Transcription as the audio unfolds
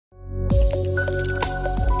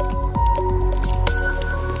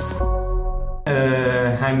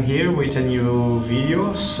I'm here with a new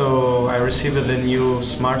video. So I received a new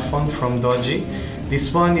smartphone from Doogee.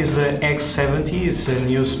 This one is the X70, it's a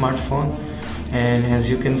new smartphone, and as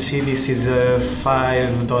you can see this is a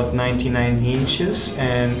 5.99 inches,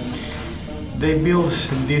 and they built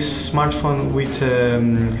this smartphone with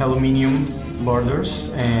aluminium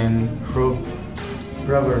borders and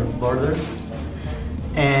rubber borders,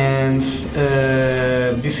 and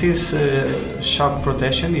this is shock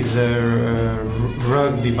protection. Is a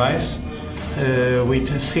rugged device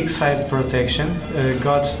with a 6-side protection.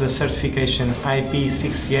 Got the certification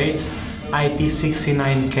IP68,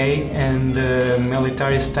 IP69K, and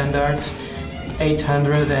military standard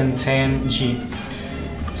 810G.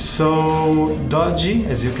 So Doogee,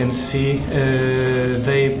 as you can see,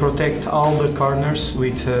 they protect all the corners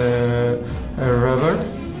with rubber,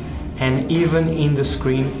 and even in the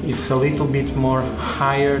screen it's a little bit more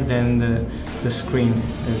higher than the screen,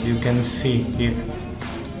 as you can see here.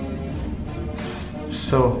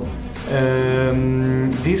 So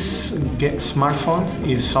this smartphone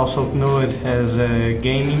is also known as a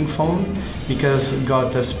gaming phone because it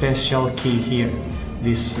got a special key here,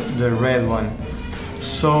 the red one.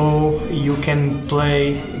 So you can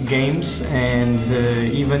play games, and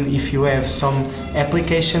even if you have some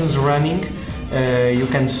applications running, you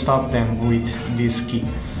can stop them with this key.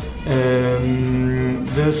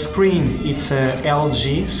 The screen, it's a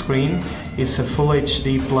LG screen, it's a Full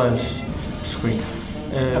HD Plus screen.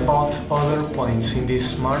 About other points in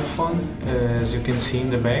this smartphone, as you can see in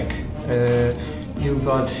the back, you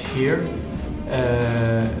got here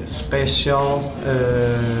special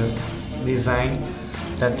design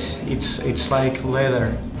that it's like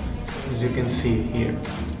leather, as you can see here.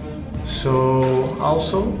 So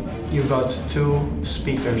also you got two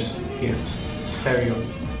speakers here, stereo.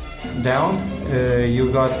 Down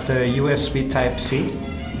you got the USB Type-C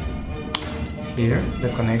here, the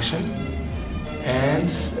connection, and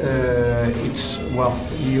it's, well,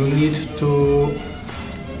 you need to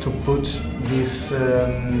put this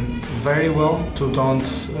very well to don't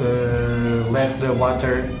let the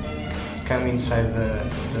water come inside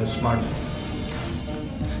the smartphone.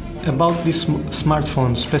 About this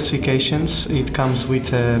smartphone specifications, it comes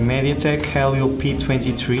with a MediaTek Helio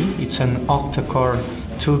P23. It's an octa-core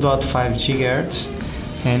 2.5 GHz,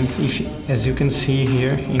 and as you can see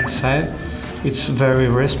here inside, it's very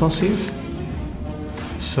responsive.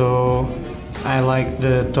 So I like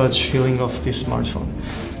the touch feeling of this smartphone.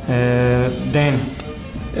 Then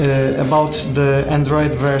about the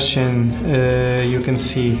Android version, you can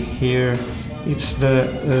see here it's the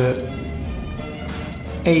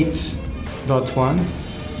 8.1,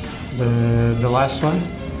 the last one.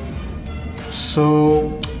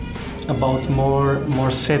 So about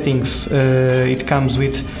more settings, it comes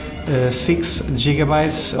with 6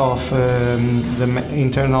 GB of the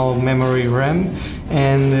internal memory RAM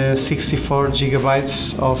and 64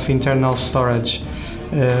 GB of internal storage,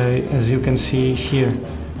 as you can see here,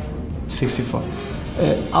 64.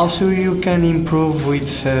 Also you can improve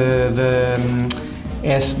with the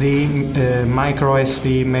micro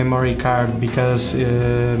SD memory card, because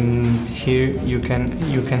here you can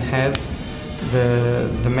have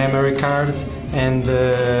the memory card and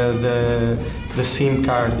the SIM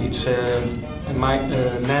card. It's a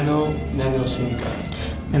nano SIM card.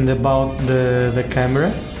 And about the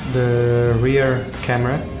camera, the rear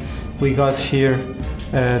camera, we got here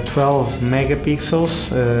 12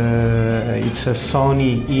 megapixels. It's a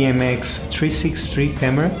Sony EMX363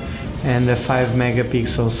 camera and a 5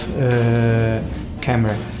 megapixels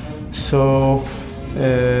camera. So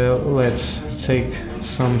let's take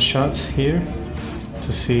some shots here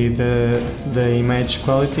to see the image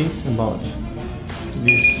quality about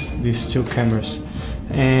these two cameras.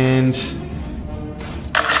 And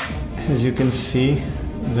as you can see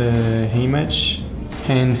the image,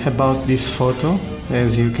 and about this photo,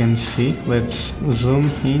 as you can see, let's zoom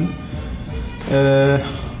in.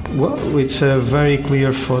 Well, it's a very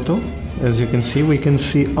clear photo. As you can see, we can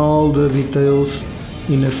see all the details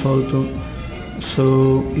in the photo,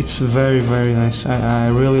 so it's very nice. I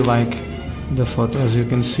really like the photo, as you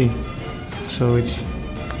can see. So it's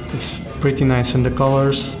pretty nice, and the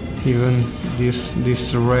colors, even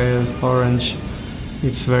this red, orange,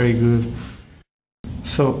 it's very good.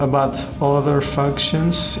 So about other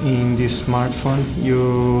functions in this smartphone,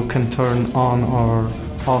 you can turn on or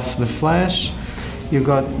off the flash. You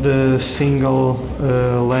got the single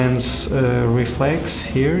lens reflex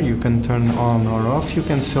here, you can turn on or off. You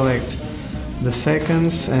can select the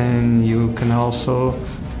seconds, and you can also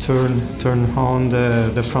turn on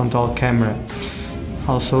the frontal camera.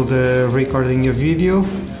 Also the recording your video,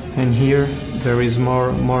 and here there is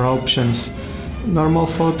more options. normal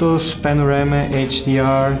photos, panorama,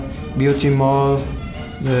 HDR, beauty mode,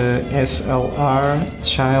 the SLR,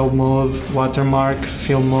 child mode, watermark,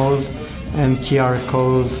 film mode, and QR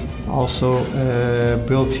code, also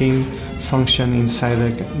built-in function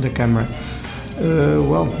inside the camera.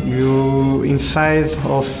 Well, you inside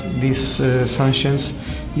of these functions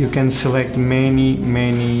you can select many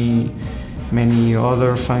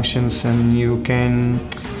other functions, and you can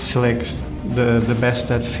select the best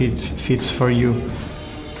that fits for you.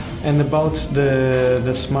 And about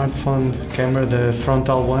the smartphone camera, the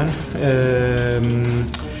frontal one,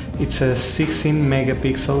 it's a 16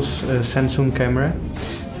 megapixels Samsung camera,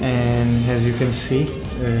 and as you can see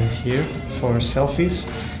here for selfies,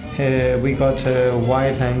 we got a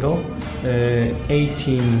wide angle,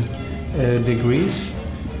 18 degrees,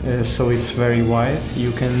 so it's very wide.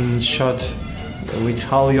 You can shot with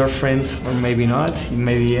all your friends, or maybe not,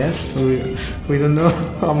 maybe yes, we don't know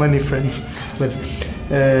how many friends. But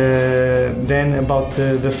then about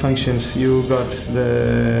the functions, you got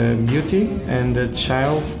the beauty and the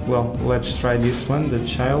child. Well, let's try this one, the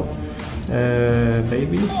child,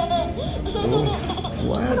 baby. Oh,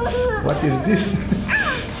 what is this?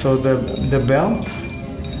 So the bell,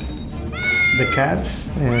 the cat,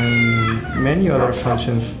 and many other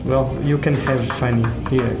functions. Well, you can have fun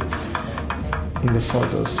here in the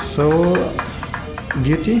photos. So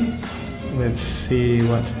beauty, let's see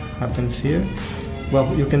what happens here.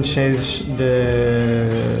 Well, you can change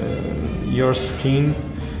your skin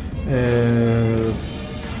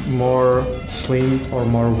more slim or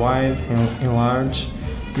more wide and large.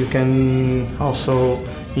 You can also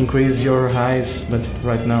increase your eyes, but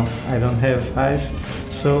right now I don't have eyes,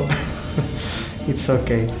 so it's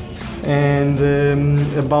okay. And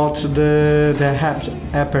about the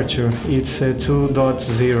aperture, it's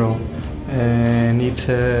 2.0, and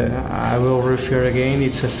I will refer again,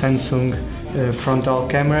 it's a Samsung frontal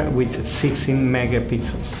camera with 16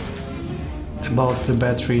 megapixels. About the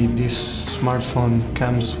battery, this smartphone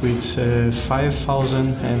comes with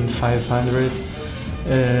 5500,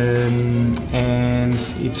 and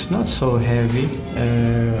it's not so heavy,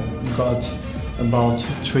 got about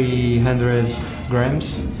 300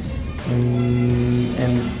 grams,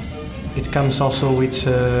 and it comes also with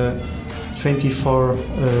 24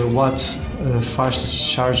 watts fast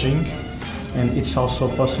charging, and it's also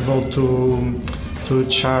possible to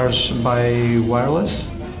charge by wireless.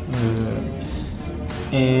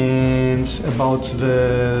 And about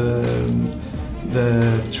the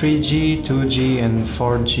 3G, 2G and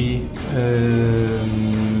 4G,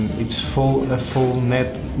 it's a full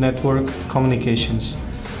network communications.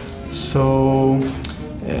 So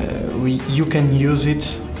you can use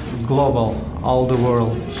it global, all the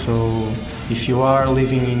world. So if you are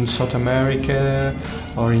living in South America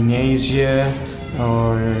or in Asia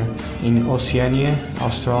or in Oceania,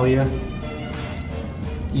 Australia,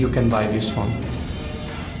 you can buy this one.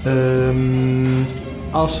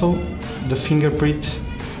 Also, the fingerprint,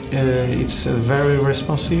 it's very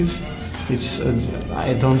responsive.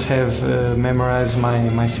 I don't have memorized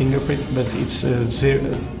my fingerprint, but it's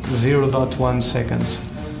 0.1 seconds.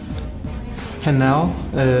 And now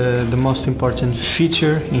the most important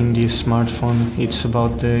feature in this smartphone, it's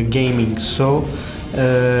about the gaming. So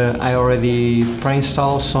I already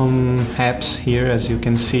pre-installed some apps here, as you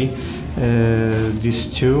can see, these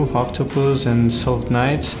two, Octopus and Salt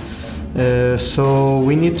Knights. So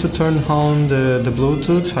we need to turn on the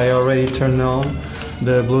Bluetooth. I already turned on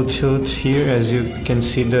the Bluetooth here. As you can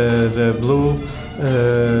see, the blue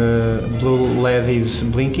LED is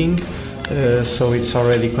blinking, so it's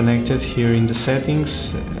already connected here in the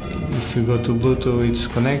settings. If you go to Bluetooth, it's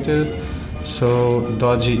connected. So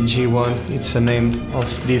Doogee G1, it's the name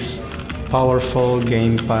of this powerful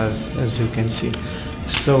gamepad, as you can see.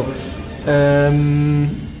 So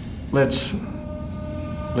let's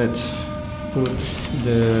put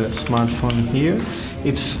the smartphone here.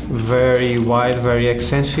 It's very wide, very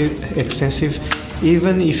extensive.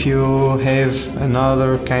 Even if you have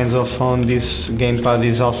another kinds of phone, this gamepad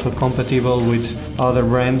is also compatible with other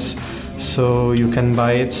brands, so you can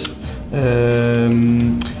buy it.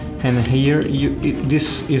 And here,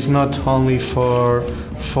 this is not only for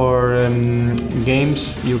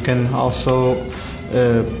games. You can also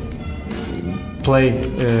play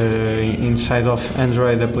inside of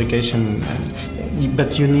Android application,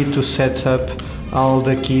 but you need to set up all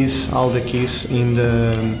the keys in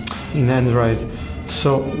Android.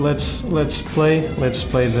 So let's play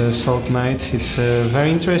the Salt Knight. It's a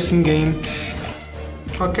very interesting game.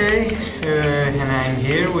 Okay, and I'm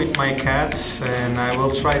here with my cat, and I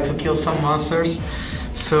will try to kill some monsters.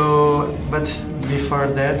 So, but before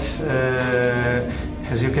that,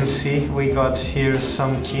 as you can see, we got here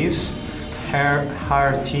some keys,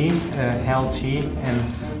 RT, LT and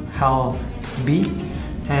LB,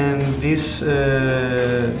 and this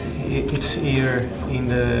it's here in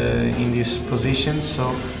this position,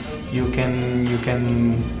 so you can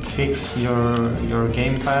fix your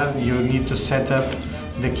gamepad. You need to set up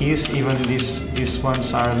the keys. Even these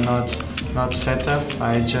ones are not set up.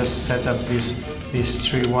 I just set up these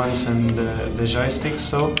three ones and the joystick.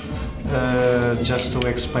 So just to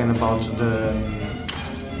explain about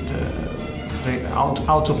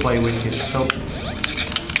how to play with this. So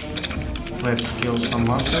let's kill some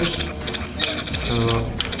monsters. So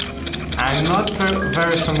I'm not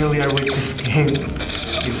very familiar with this game.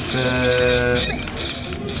 It's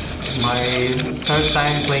my third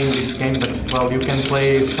time playing this game, but well, you can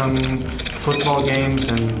play some football games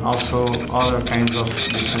and also other kinds of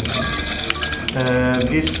different games.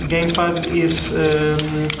 This gamepad is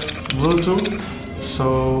Bluetooth,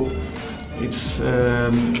 so it's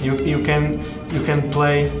you can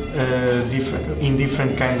play in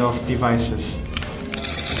different kind of devices.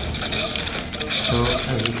 So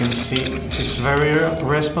as you can see, it's very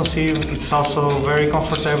responsive. It's also very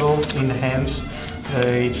comfortable in the hands.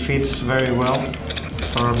 It fits very well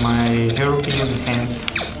for my European hands.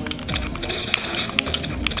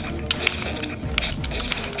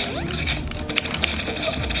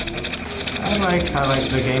 I like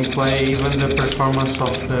the gameplay, even the performance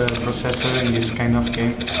of the processor in this kind of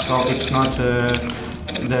game. Well, it's not a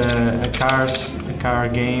car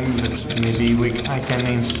game, but maybe I can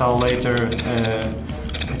install later a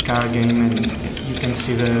car game, and you can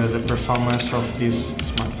see the performance of this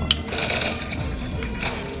smartphone.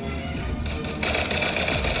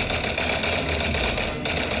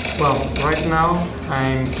 Well, right now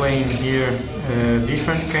I'm playing here a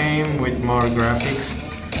different game with more graphics.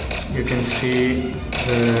 You can see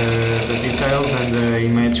the details and the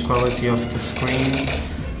image quality of the screen.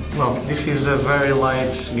 Well, this is a very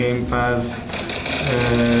light gamepad,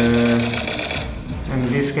 and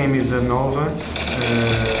this game is a Nova.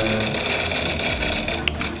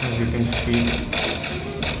 As you can see,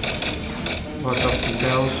 a lot of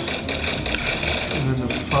details, even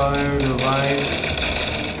the fire, the lights.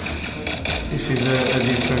 This is a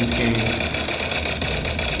different game.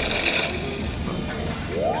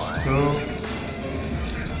 Let's go.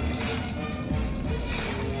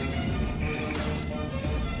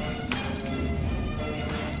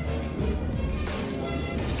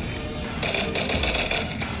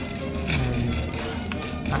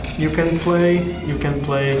 You can play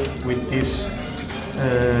with this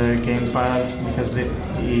gamepad because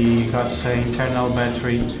he got an internal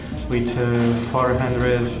battery with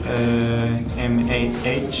 400 mAh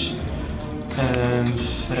and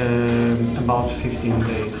about 15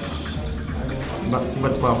 days.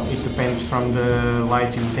 But well, it depends from the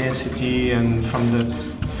light intensity and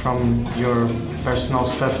from your personal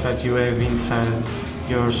stuff that you have inside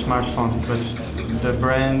your smartphone. But the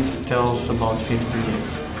brand tells about 15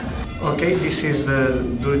 days. Okay, this is the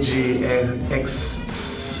Doogee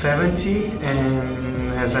S70,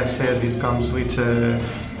 and as I said, it comes with a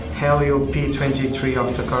Helio P23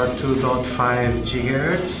 octa-core 2.5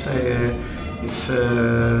 GHz. It's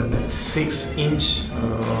a 6-inch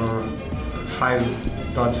or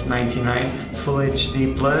 5.99 Full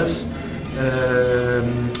HD Plus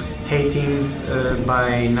 18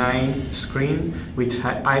 by 9 screen with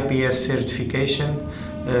IPS certification.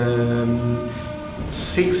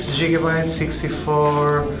 6 GB,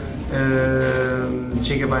 64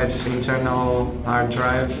 GB internal hard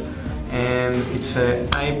drive, and it's a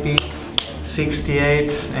IP68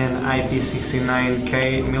 and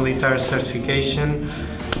IP69K military certification,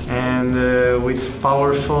 and with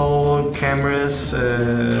powerful cameras,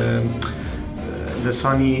 the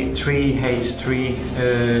Sony 3H3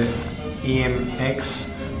 EMX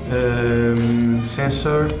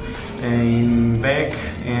sensor in back,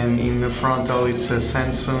 and in the frontal it's a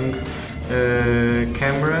Samsung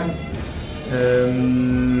camera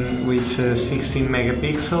with 16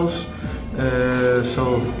 megapixels,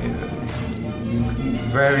 so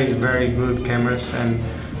very good cameras, and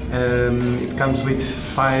it comes with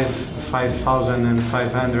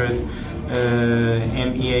 5500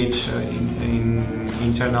 mAh in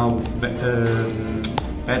internal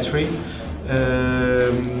battery,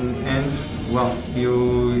 and well,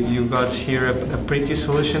 you got here a pretty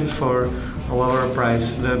solution for a lower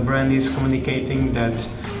price. The brand is communicating that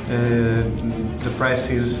the price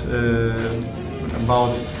is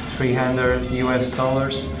about $300 US.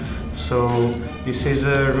 So this is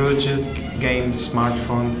a rugged game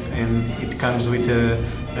smartphone, and it comes with a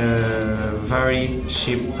very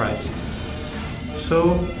cheap price.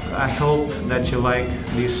 So I hope that you like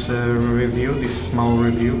this review, this small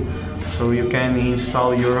review, so you can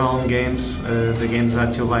install your own games, the games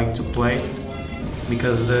that you like to play,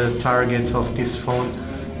 because the target of this phone,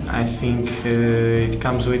 I think it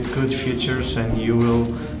comes with good features, and you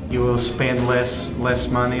will spend less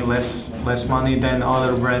money than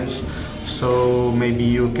other brands. So maybe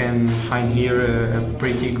you can find here a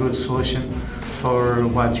pretty good solution for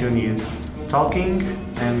what you need. Talking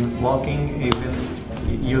and walking,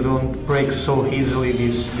 even you don't break so easily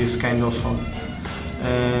this kind of phone.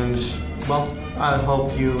 And well, I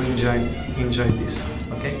hope you enjoy this.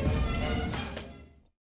 Okay.